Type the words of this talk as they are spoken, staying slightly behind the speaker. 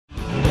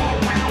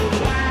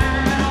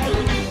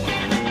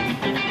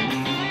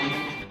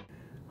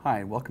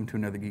Hi, welcome to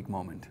another Geek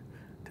Moment.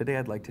 Today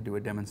I'd like to do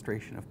a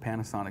demonstration of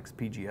Panasonic's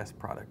PGS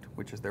product,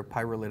 which is their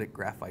Pyrolitic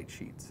Graphite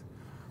sheets.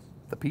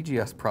 The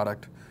PGS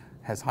product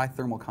has high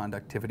thermal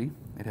conductivity,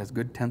 it has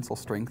good tensile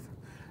strength,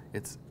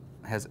 it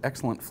has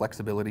excellent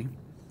flexibility,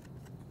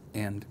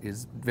 and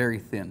is very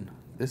thin.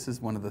 This is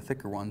one of the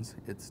thicker ones.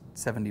 It's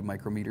 70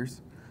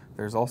 micrometers.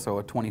 There's also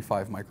a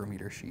 25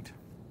 micrometer sheet.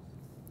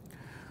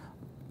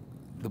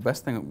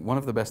 One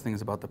of the best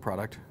things about the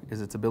product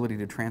is its ability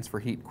to transfer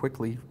heat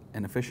quickly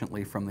and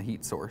efficiently from the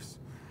heat source.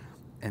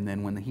 And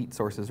then when the heat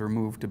source is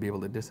removed, to be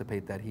able to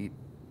dissipate that heat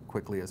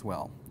quickly as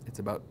well. It's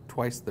about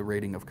twice the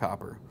rating of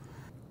copper.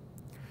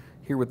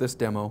 Here with this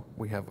demo,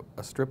 we have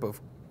a strip of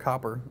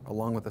copper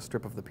along with a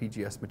strip of the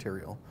PGS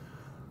material.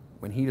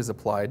 When heat is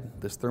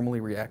applied, this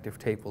thermally reactive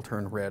tape will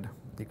turn red.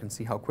 You can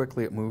see how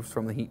quickly it moves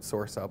from the heat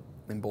source up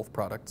in both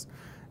products.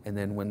 And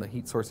then when the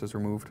heat source is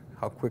removed,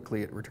 how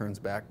quickly it returns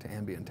back to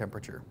ambient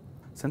temperature.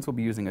 Since we'll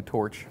be using a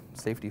torch,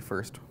 safety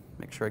first,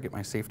 make sure I get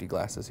my safety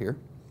glasses here.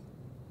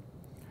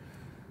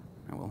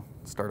 And we'll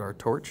start our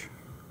torch.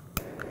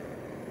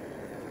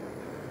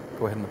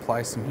 Go ahead and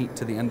apply some heat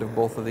to the end of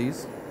both of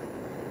these.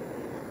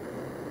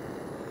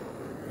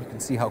 You can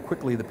see how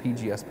quickly the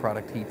PGS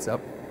product heats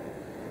up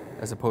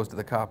as opposed to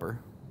the copper.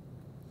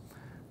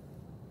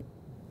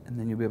 And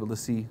then you'll be able to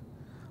see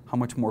how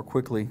much more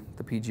quickly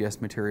the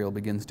PGS material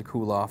begins to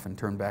cool off and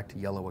turn back to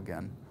yellow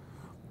again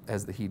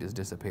as the heat is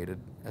dissipated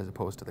as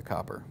opposed to the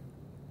copper.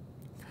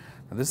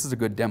 Now this is a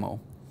good demo,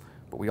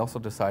 but we also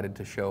decided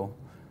to show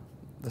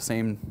the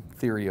same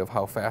theory of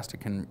how fast it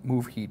can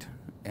move heat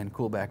and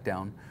cool back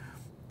down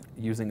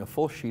using a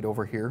full sheet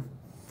over here,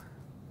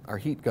 our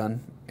heat gun,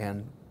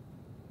 and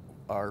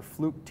our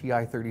Fluke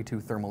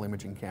TI-32 thermal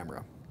imaging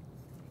camera.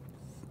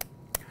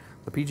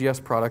 The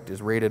PGS product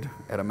is rated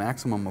at a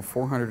maximum of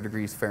 400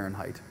 degrees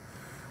Fahrenheit.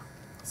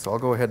 So I'll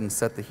go ahead and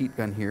set the heat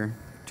gun here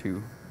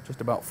to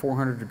just about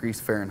 400 degrees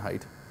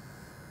Fahrenheit.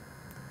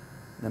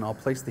 Then I'll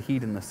place the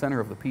heat in the center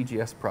of the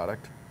PGS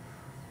product,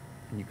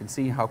 and you can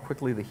see how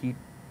quickly the heat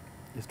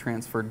is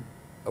transferred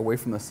away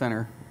from the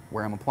center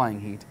where I'm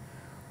applying heat.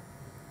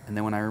 And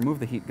then when I remove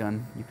the heat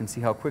gun, you can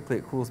see how quickly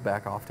it cools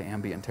back off to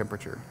ambient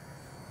temperature.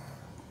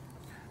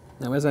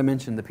 Now, as I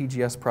mentioned, the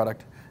PGS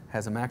product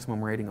has a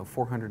maximum rating of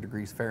 400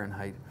 degrees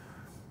Fahrenheit,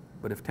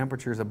 but if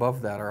temperatures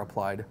above that are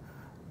applied,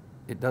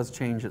 it does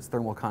change its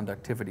thermal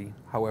conductivity.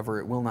 However,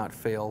 it will not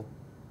fail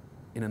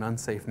in an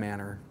unsafe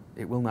manner.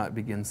 It will not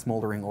begin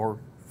smoldering or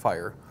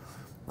fire.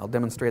 I'll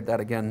demonstrate that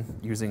again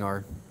using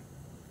our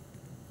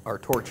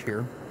torch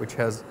here, which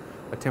has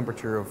a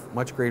temperature of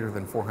much greater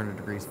than 400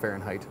 degrees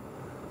Fahrenheit.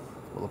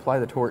 We'll apply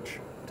the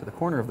torch to the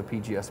corner of the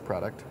PGS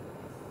product,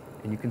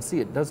 and you can see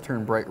it does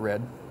turn bright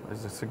red.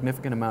 There's a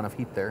significant amount of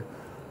heat there.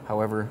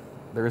 However,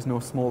 there is no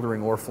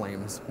smoldering or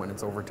flames when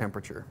it's over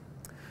temperature.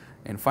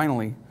 And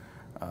finally,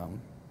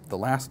 the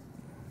last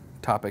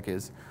topic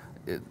is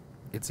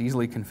it's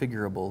easily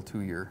configurable to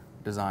your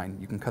design.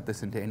 You can cut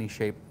this into any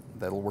shape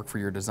that'll work for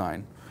your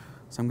design.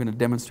 So I'm going to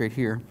demonstrate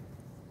here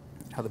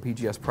how the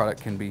PGS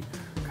product can be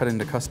cut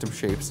into custom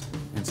shapes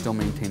and still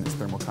maintain its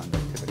thermal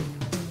conductivity.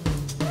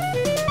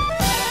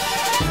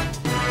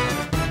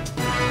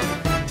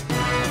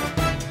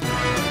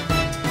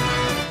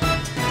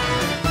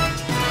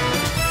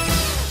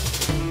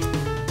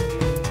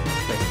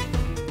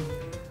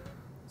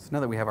 Now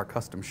that we have our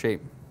custom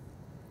shape,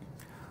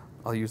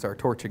 I'll use our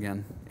torch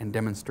again and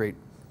demonstrate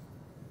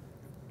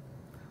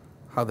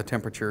how the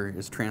temperature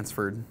is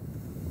transferred.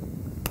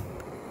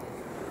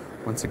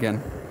 Once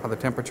again, how the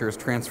temperature is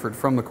transferred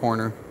from the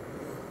corner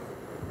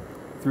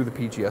through the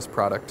PGS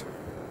product,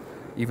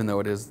 even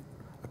though it is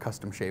a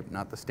custom shape,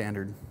 not the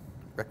standard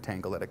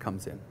rectangle that it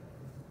comes in.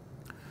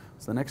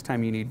 So the next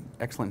time you need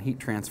excellent heat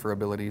transfer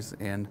abilities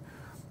and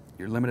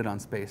you're limited on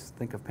space,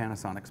 think of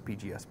Panasonic's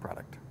PGS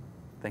product.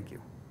 Thank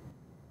you.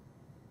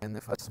 And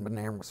if I some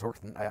banana sort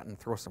and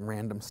throw some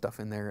random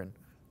stuff in there, and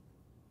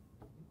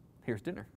here's dinner.